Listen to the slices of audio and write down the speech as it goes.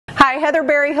Hi, Heather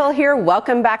Berryhill here.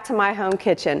 Welcome back to my home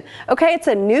kitchen. Okay, it's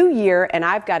a new year and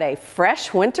I've got a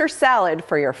fresh winter salad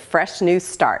for your fresh new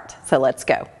start. So let's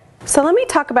go. So let me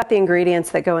talk about the ingredients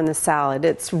that go in the salad.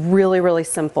 It's really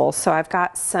simple. So I've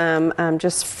got some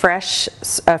just fresh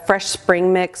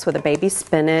spring mix with a baby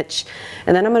spinach,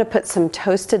 and then I'm going to put some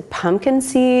toasted pumpkin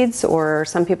seeds, or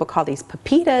some people call these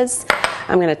pepitas.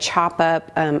 I'm going to chop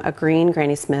up a green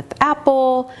Granny Smith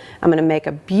apple. I'm going to make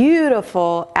a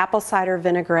beautiful apple cider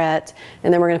vinaigrette,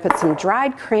 and then we're going to put some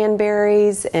dried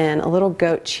cranberries and a little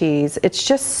goat cheese. It's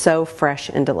just so fresh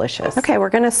and delicious. Okay,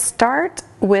 we're going to start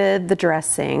with the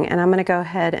dressing, and I'm going to go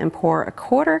ahead and pour a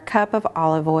 1/4 cup of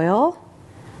olive oil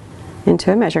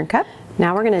into a measuring cup.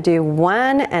 Now we're going to do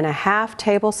 1½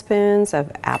 tablespoons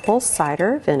of apple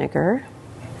cider vinegar,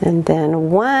 and then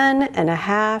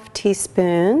 1½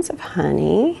 teaspoons of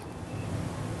honey,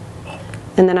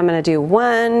 and then I'm going to do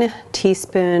 1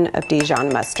 teaspoon of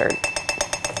Dijon mustard.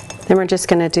 Then we're just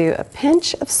going to do a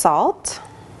pinch of salt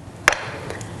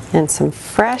and some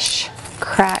fresh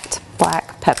cracked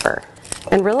black pepper.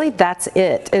 And really that's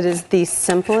it. It is the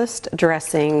simplest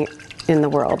dressing in the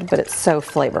world, but it's so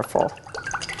flavorful.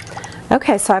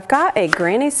 Okay, so I've got a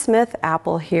Granny Smith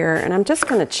apple here, and I'm just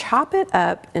going to chop it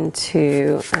up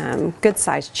into good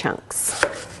sized chunks.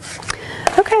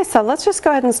 Okay, so let's just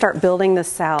go ahead and start building the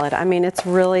salad. I mean, it's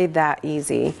really that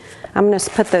easy. I'm going to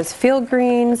put those field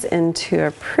greens into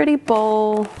a pretty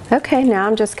bowl. Okay, now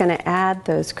I'm just going to add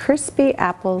those crispy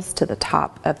apples to the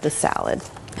top of the salad.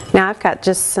 Now I've got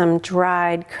just some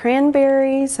dried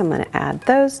cranberries. I'm going to add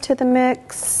those to the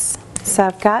mix. So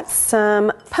I've got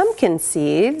some pumpkin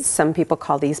seeds. Some people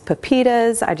call these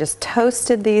pepitas. I just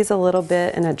toasted these a little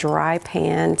bit in a dry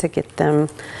pan to get them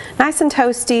nice and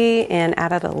toasty, and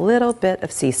added a little bit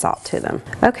of sea salt to them.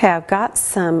 Okay, I've got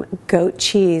some goat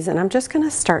cheese, and I'm just going to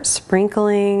start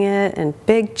sprinkling it in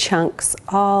big chunks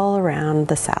all around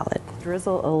the salad.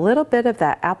 Drizzle a little bit of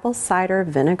that apple cider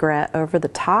vinaigrette over the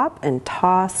top and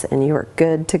toss, and you are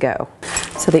good to go.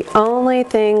 So the only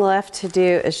thing left to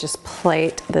do is just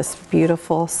plate this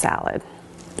beautiful salad.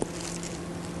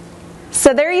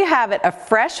 So there you have it, a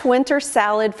fresh winter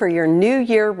salad for your New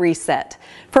Year reset.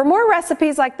 For more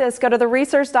recipes like this, go to the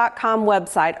research.com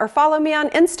website or follow me on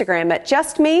Instagram at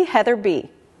JustMeHeatherB.